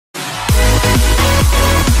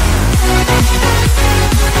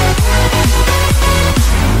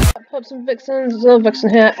Vibes and Vixens, Little Vixen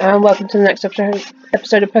here, and welcome to the next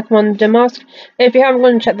episode of Pokémon Damask. If you haven't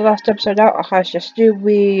gone and checked the last episode out, I highly suggest you.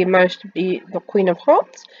 We managed to beat the Queen of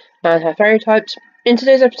Hearts and her fairy types. In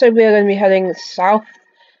today's episode, we are going to be heading south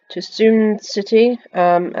to Soon City,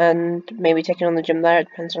 and maybe taking on the gym there. It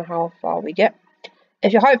depends on how far we get.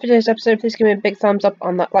 If you're hyped for today's episode, please give me a big thumbs up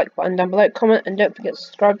on that like button down below, comment, and don't forget to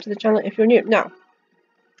subscribe to the channel if you're new. Now,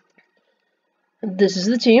 this is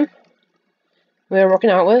the team we're rocking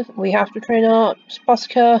out with. We have to train our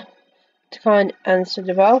Spusca, Takine, and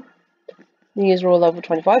Sidibel. These are all level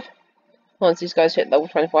 25. Once these guys hit level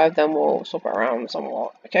 25, then we'll swap it around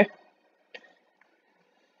somewhat, okay?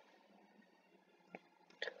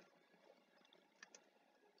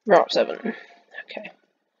 Route 7. Okay.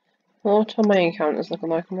 What are my encounters looking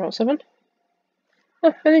like on Route 7?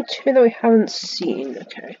 Oh, only 2 that we haven't seen,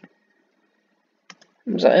 okay.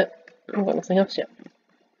 Was that it? I've got nothing else yet.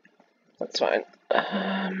 That's fine.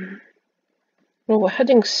 Well, we're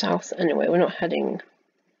heading south anyway, we're not heading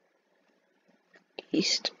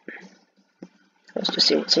east. Let's just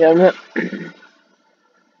see what's here on that.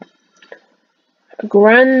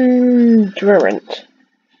 Grandurant.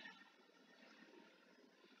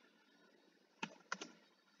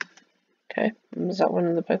 Okay, is that one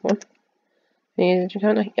of the Pokemon? Did you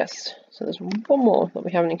encounter? Yes. So there's one more that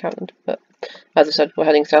we haven't encountered, but as I said, we're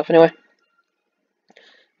heading south anyway.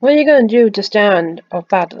 What are you going to do to stand off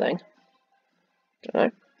battling? Don't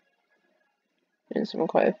know. And someone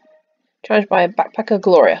quite challenged by a backpacker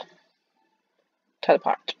Gloria.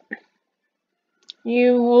 Teleport.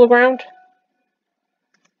 You all around?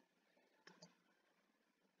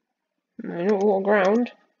 No, not water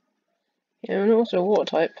ground. Yeah, and also a water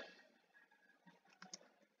type.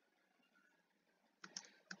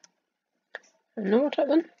 A normal type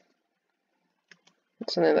then?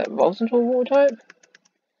 That's something that evolves into a water type.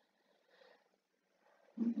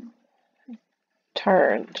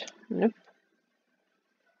 Torrent. Nope.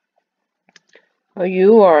 Oh,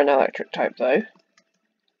 you are an electric type though.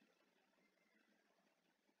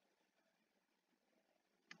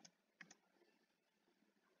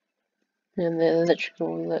 And the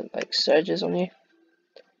electrical that like surges on you.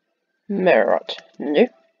 Merot.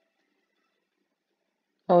 Nope.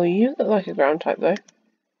 Oh, you look like a ground type though.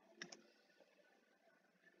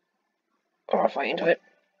 Or a fighting type.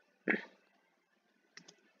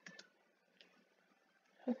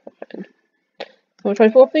 Level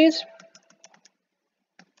 24 please.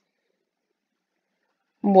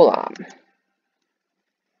 Woolam.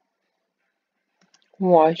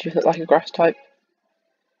 Why do you look like a grass type?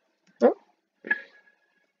 Oh.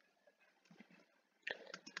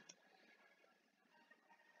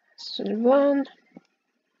 Sylvan.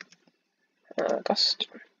 Gust.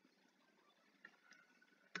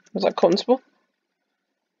 Was that Constable?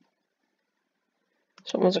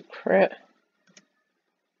 Someone's a crit.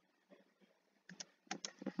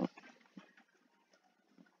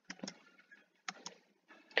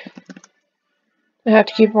 I have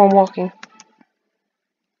to keep on walking.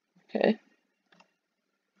 Okay.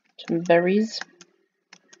 Some berries.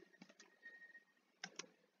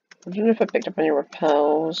 I don't know if I picked up any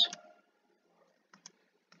repels.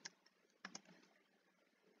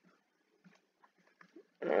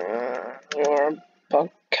 You're a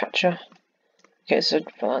bug catcher. Okay, so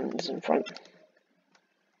Van's in front.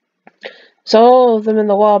 So all of them in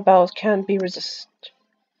the wild battles can be resisted.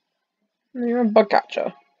 You're a bug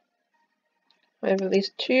catcher. I have at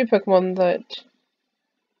least 2 Pokemon that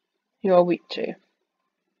you are weak to.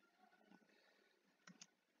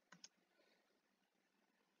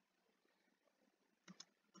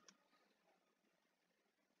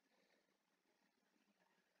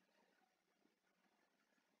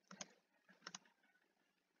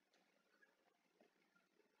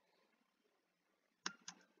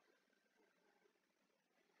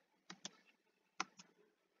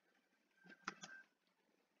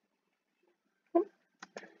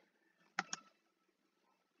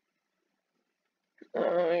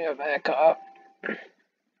 Oh, you're back up.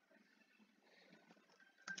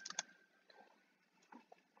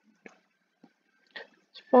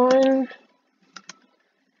 It's fine.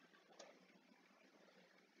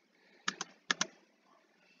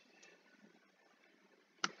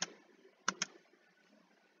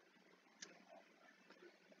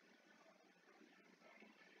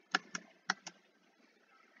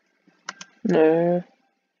 No.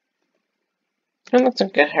 That looks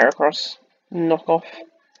like a Heracross knockoff.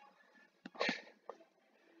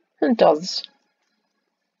 It does.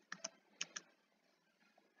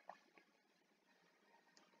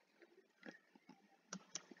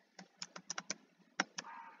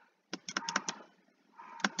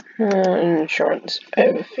 Insurance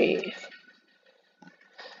overfee.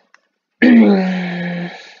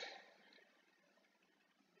 mm.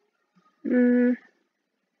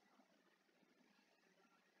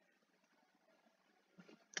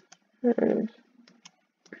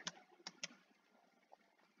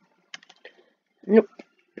 Nope.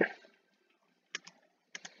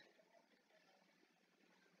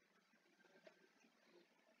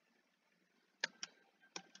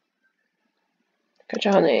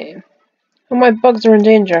 Kajani. Oh, my bugs are in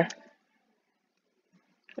danger.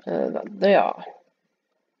 They are.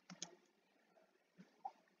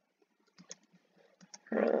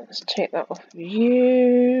 Right, let's take that off of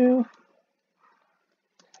you.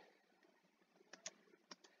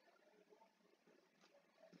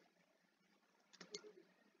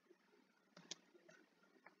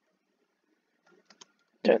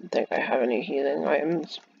 Don't think I have any healing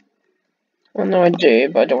items. Well, no, I do,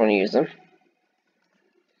 but I don't want to use them.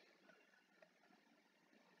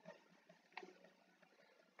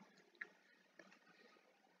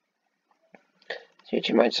 So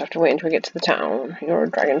you might just have to wait until we get to the town. You're a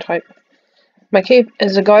dragon type. My cape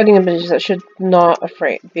is a guiding ability that should not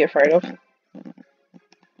be afraid of.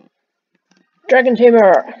 Dragon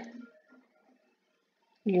Tamer!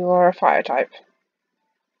 You are a fire type.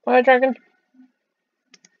 Fire dragon?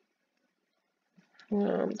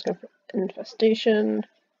 Let's go for infestation.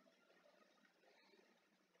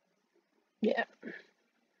 Yeah.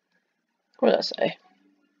 What did I say?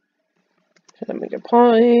 So then we go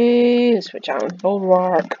party, switch out with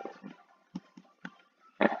Bulwark.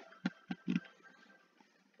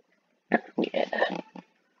 Yeah.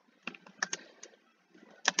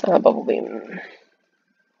 Bubble beam.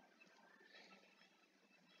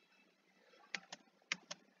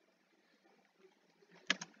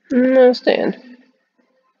 No, stay in.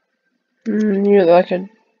 You're like a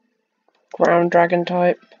ground dragon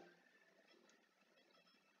type.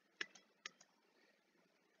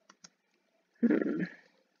 I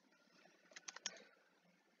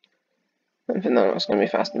don't think that's going to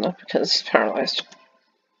be fast enough because it's paralyzed.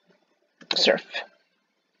 Surf.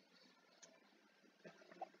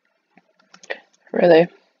 Really?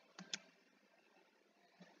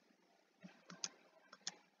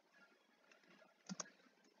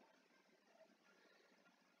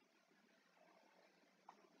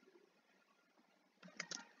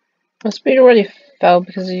 My speed already fell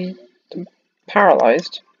because he's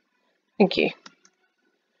paralyzed. Thank you.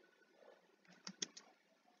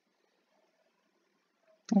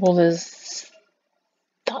 What is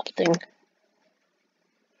that thing?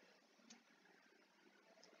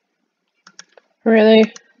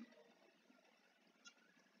 Really?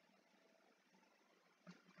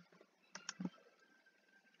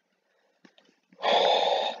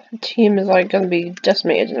 The team is like going to be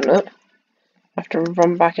decimated in a minute. I have to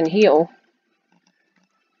run back and heal.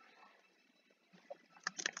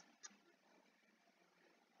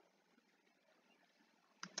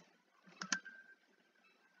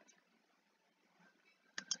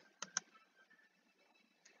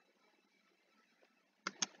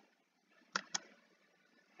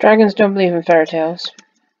 Dragons don't believe in fairy tales.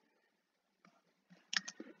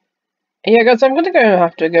 Yeah, guys, I'm gonna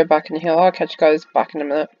have to go back and heal. I'll catch you guys back in a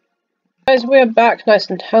minute. Guys, we're back nice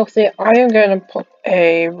and healthy. I am going to put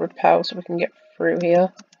a repel so we can get through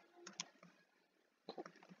here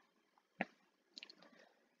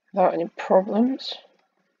without any problems.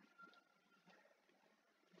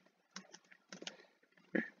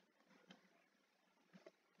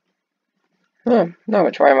 Oh, now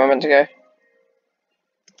which way am I meant to go?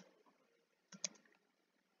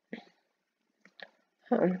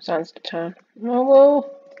 Sounds to town. Oh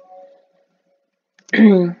well.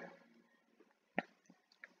 And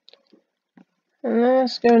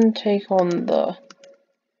let's go and take on the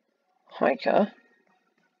hiker.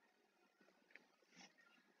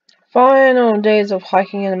 Final days of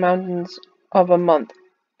hiking in the mountains of a month.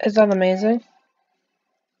 Is that amazing?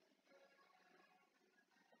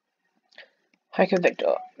 Hiker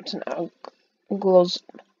Victor. It's an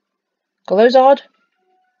Glozard?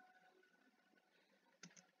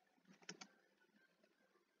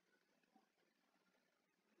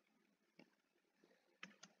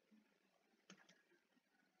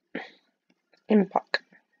 Impact.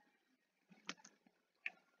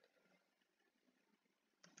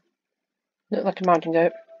 Look like a mountain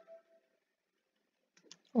goat.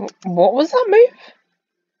 What was that move?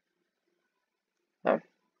 Oh.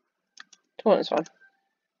 Taunt is fine.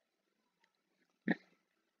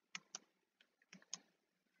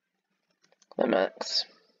 Climax.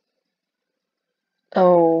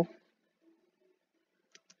 Oh.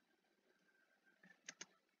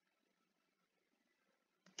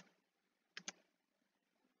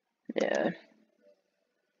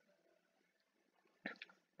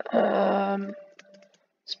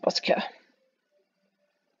 Corsica.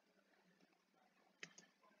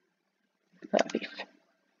 Beef.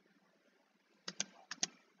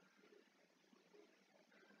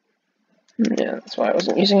 Yeah, that's why I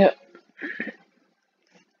wasn't using it.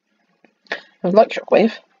 I would like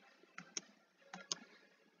Shockwave.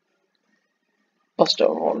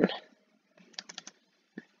 Buster one.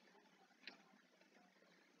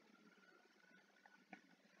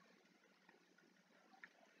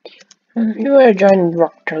 You are a giant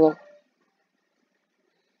rock turtle.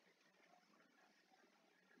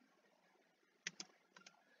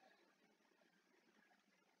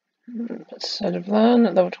 Instead of that,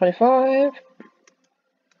 at level 25.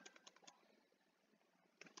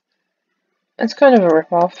 It's kind of a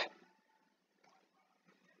rip-off.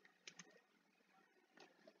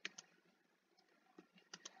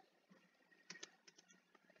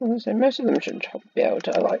 So most of them should be able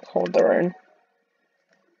to like hold their own.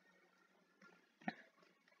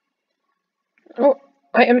 Oh,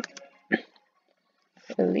 item.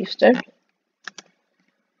 A leaf stone.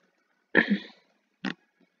 So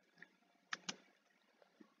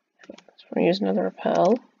we'll use another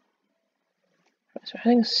repel. So I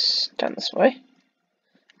think it's down this way.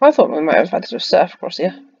 I thought we might have had to surf across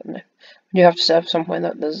here, but no. You have to surf somewhere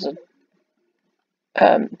that there's a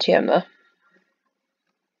TM there.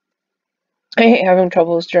 I hate having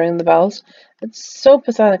troubles during the battles. It's so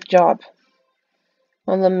pathetic job.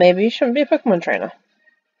 Well then maybe you shouldn't be a Pokemon trainer.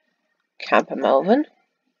 Camper Melvin?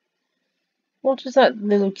 What is that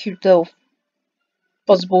little cute little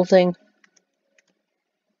buzzball thing?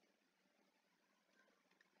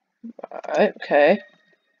 Okay.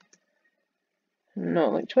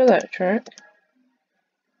 Not linked to electric. Is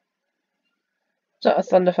that a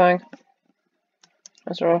Thunderfang?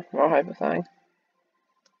 That's a Hyperfang.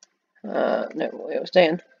 No, it was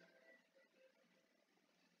staying.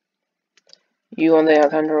 You on the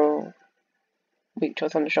other hand are weak to a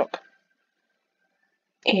Thundershock.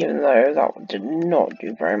 Even though that did not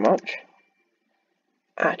do very much.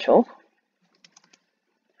 At all.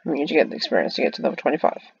 We need to get the experience to get to level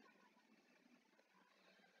 25.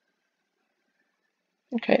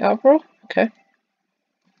 Okay, overall? Okay.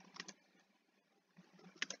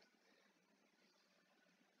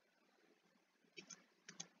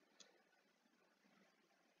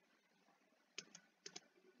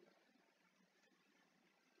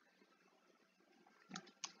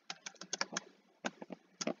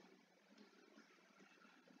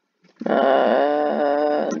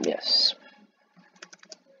 Yes.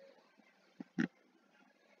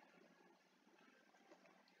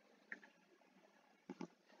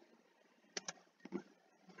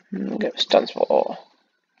 Get stuns for.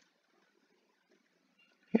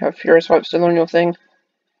 You have Furious Swipe still on your thing.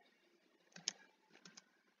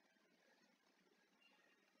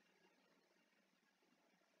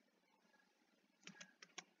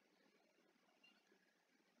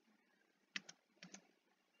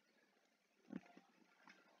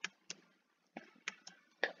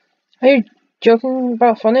 Are you joking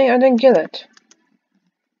about funny? I didn't get it.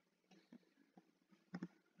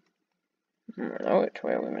 I don't know which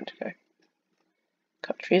way we meant to go.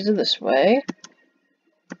 Cut trees are this way.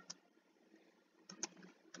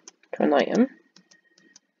 To an item.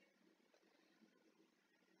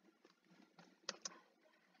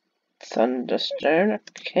 Thunderstone,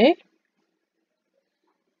 okay.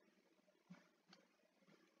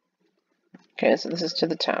 Okay, so this is to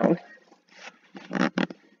the town.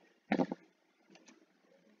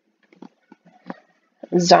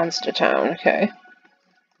 Zanster town, okay.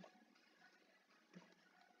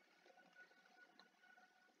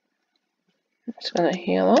 Just gonna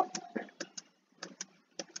heal up.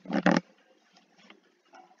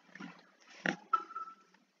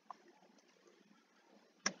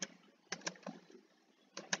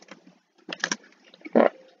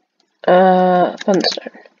 Right.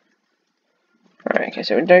 Thunderstone. Right, okay,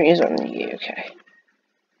 so we don't use it on you, okay.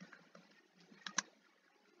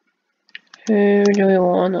 Who do we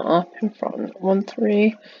want up in front? 1,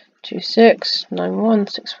 3, 2, 6, 9, 1,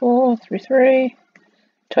 6, 4, 3, 3,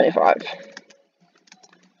 25.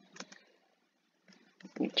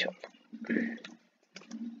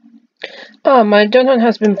 Ah, my donut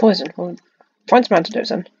has been poisoned. Well, find some antidotes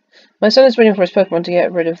then. My son is waiting for his Pokemon to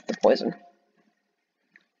get rid of the poison.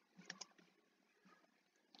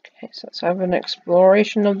 Okay, so let's have an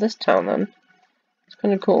exploration of this town then. It's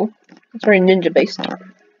kind of cool. It's very ninja based.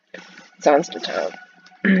 Zanster town.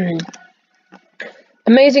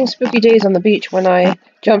 Amazing spooky days on the beach when I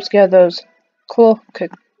jump scare those claw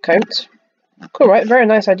coats. Cool, right? Very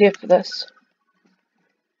nice idea for this.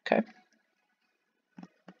 Okay.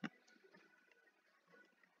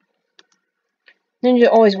 Ninja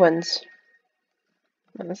always wins.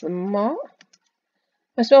 And there's the mark.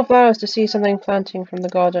 I smell flowers to see something planting from the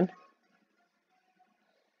garden.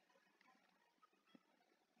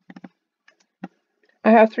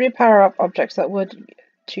 I have 3 power-up objects that would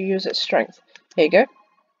to use its strength. Here you go.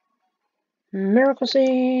 Miracle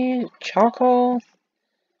Seed, Charcoal,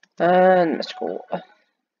 and Mystical.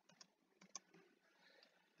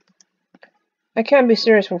 I can be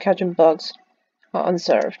serious when catching bugs are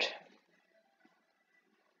unserved.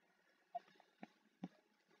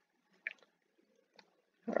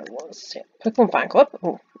 Alright, let's see. Pokemon Fan Club.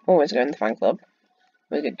 Oh, always go in the fan club.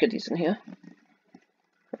 We get goodies in here.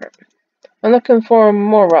 Alright. I'm looking for a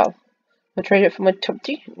Morel. I'll trade it for my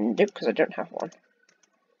Tubty. Nope, because I don't have one.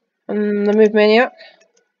 And the Move Maniac.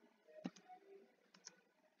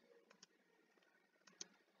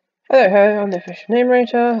 Hello, I'm the official name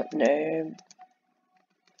rater. No.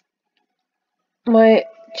 My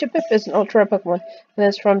Chipip is an ultra rare Pokemon, and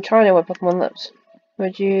it's from China where Pokemon lives.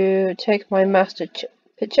 Would you take my master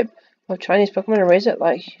chip of Chinese Pokemon and raise it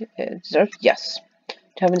like it deserves? Yes. Do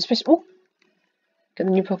you have any space? Oh! Get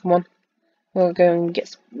the new Pokemon. We'll go and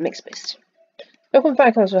make space. Pokemon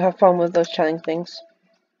fan clubs will have fun with those challenge things.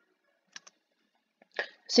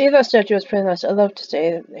 See, that statue is pretty nice. I'd love to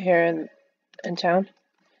stay here in town.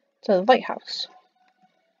 To the lighthouse.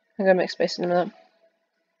 I'm gonna make space in a minute.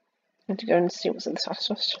 I need to go and see what's in this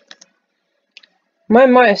house.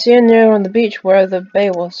 I see a near on the beach where the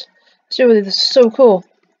bay was. Seriously, this is so cool.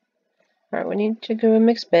 Alright, we need to go and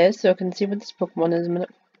make space so I can see what this Pokemon is in a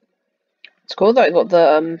minute. It's cool that I got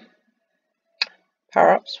the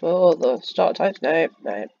power-ups for all the start types. No,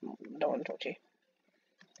 don't want to talk to you.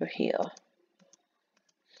 Go here.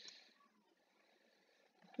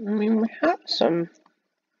 I mean, we have some.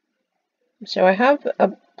 So I have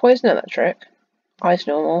a Poison Electric, Ice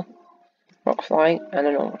Normal, Rock Flying, and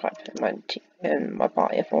a Normal type in my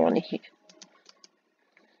party if I want to heat.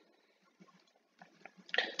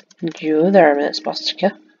 You there a minute,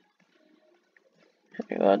 Spastica.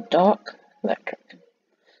 You are Dark Electric.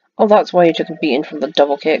 Oh, that's why you took a beating from the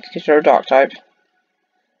double kick, because you're a Dark type.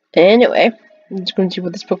 Anyway, let's go and see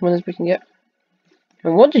what this Pokemon is we can get.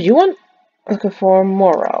 And what did you want? Looking for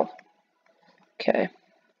Morel. Okay.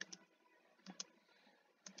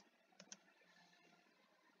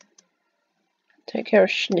 Take care of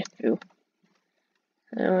Schniffu.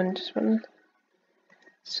 And just one.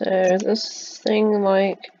 So this thing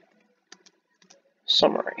like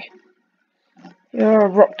summary. You're a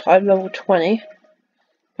rock type, level 20.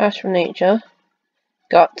 Pass from nature.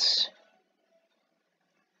 Guts.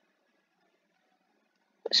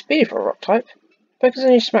 Speed for a rock type. Focus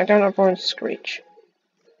on your smackdown up and screech.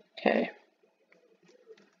 Okay.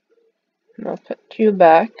 And I'll put you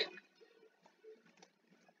back.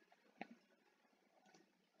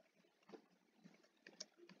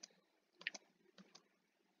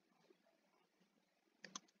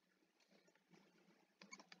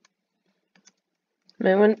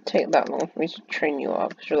 It wouldn't take that long for me to train you up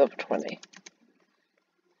because you're level 20.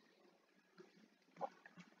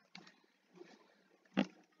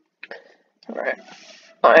 Alright.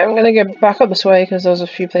 I'm gonna go back up this way because there's a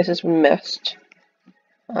few places we missed.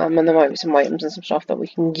 And there might be some items and some stuff that we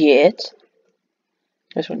can get.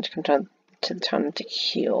 I just wanted to come down to the town to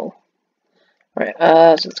heal. Right,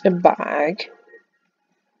 so let's go back.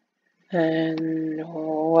 And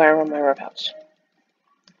where are my repels?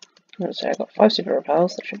 Let's say I got 5 super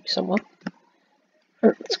repels, that should be somewhere.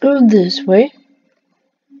 Right, let's go this way.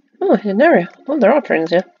 Oh, hidden area. Oh, there are trains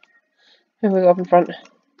here. Here we go up in front.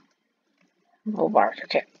 Oh, bark,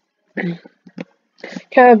 okay.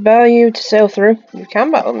 Can I battle you to sail through? You can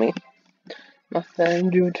battle me. Nothing,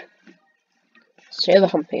 dude. Sailor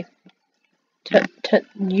Humpy.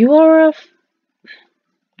 You are a...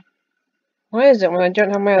 Why is it when I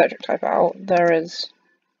don't have my electric type out, there is...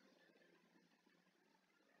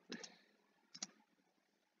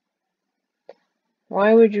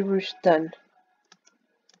 Why would you roost then?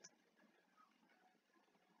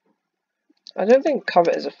 I don't think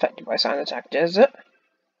cover is affected by sound attack, is it?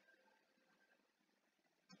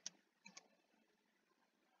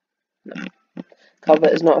 No. Cover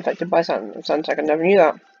is not affected by sound attack, I never knew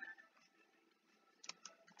that.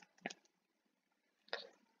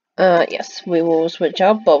 Yes, we will switch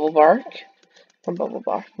out Bubble Bark from Bubble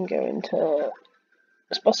Bark and go into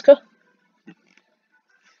Spusca.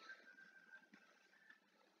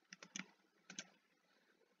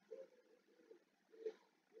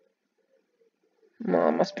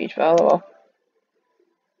 No, my speech fell well.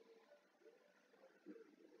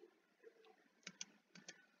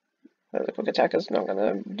 The quick attack is not going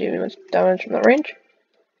to do much damage from that range.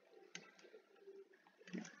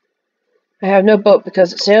 I have no boat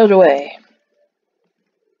because it sailed away.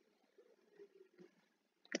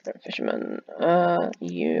 Fisherman,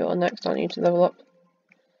 you are next, aren't you, to level up?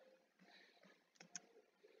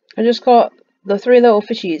 I just caught the 3 little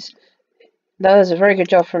fishies. That is a very good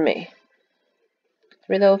job from me.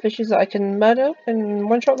 3 little fishies that I can murder and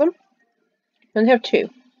one-shot them. And I have 2.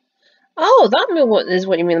 Oh, that is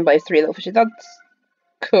what you mean by 3 little fishies. That's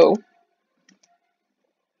cool.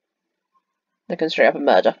 I can straight up a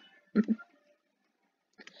murder. And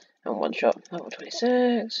one-shot. Level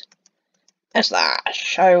 26.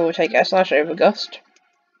 S-Slash! I will take S-Slash over Gust.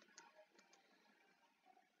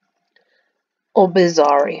 Or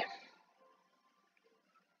Bizarre.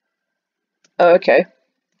 Oh, okay.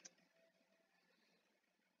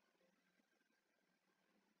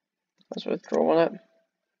 Let's withdraw on it.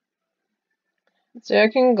 See, I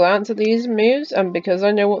can glance at these moves, and because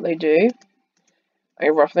I know what they do, I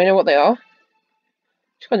roughly know what they are.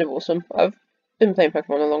 It's kind of awesome. I've been playing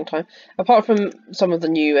Pokemon a long time. Apart from some of the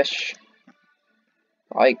newish,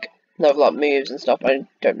 like, level up moves and stuff, I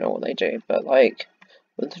don't know what they do. But, like,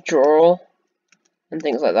 withdrawal and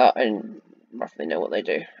things like that, I roughly know what they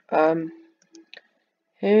do.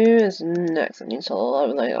 Who is next? I need to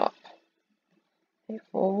level them up.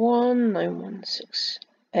 841, 916,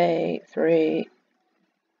 83.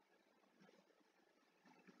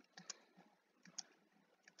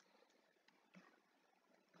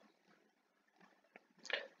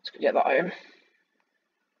 Let's go get that item.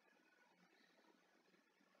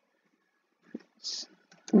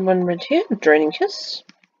 One red here, Draining Kiss.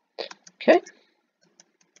 Okay.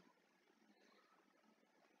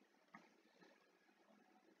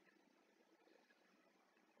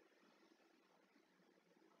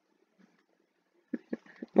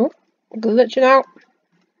 Oh, glitching out.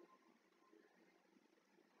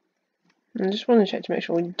 I just want to check to make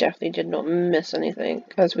sure we definitely did not miss anything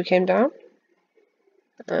as we came down.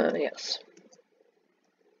 Yes.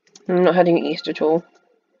 I'm not heading east at all.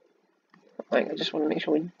 Like, I just want to make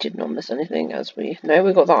sure we did not miss anything as we... No,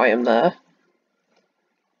 we got the item there.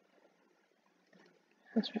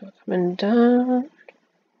 As we were coming down.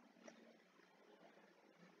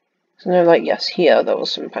 So no, like, yes, here there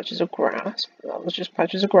was some patches of grass. But that was just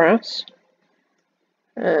patches of grass.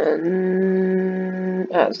 And...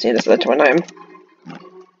 see, this led to an item.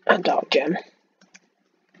 A dark gem.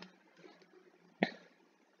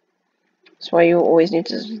 That's why you always need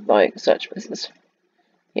to, like, search places.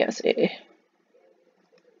 Yes,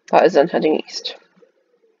 that is then heading east.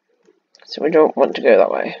 So we don't want to go that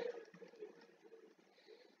way.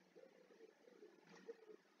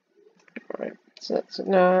 Right, so that's it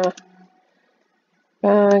now.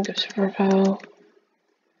 Bag, go to repel.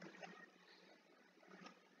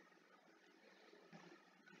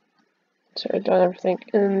 So I've done everything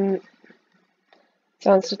in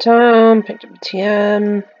Sounds to town, picked up a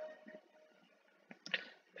TM,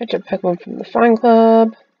 picked up Pokemon from the fan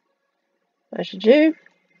club. I should do.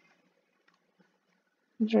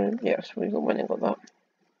 Yes, we got winning got that.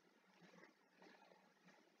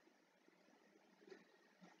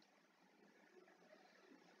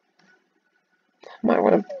 Might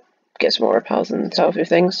want to get some more repels and sell a few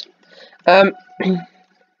things. Right,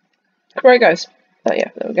 guys. Yeah,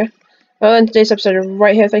 there we go. I'll end today's episode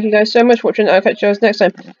right here. Thank you guys so much for watching. I'll catch you guys next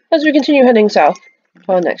time as we continue heading south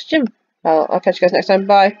for our next gym. I'll catch you guys next time.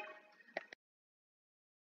 Bye.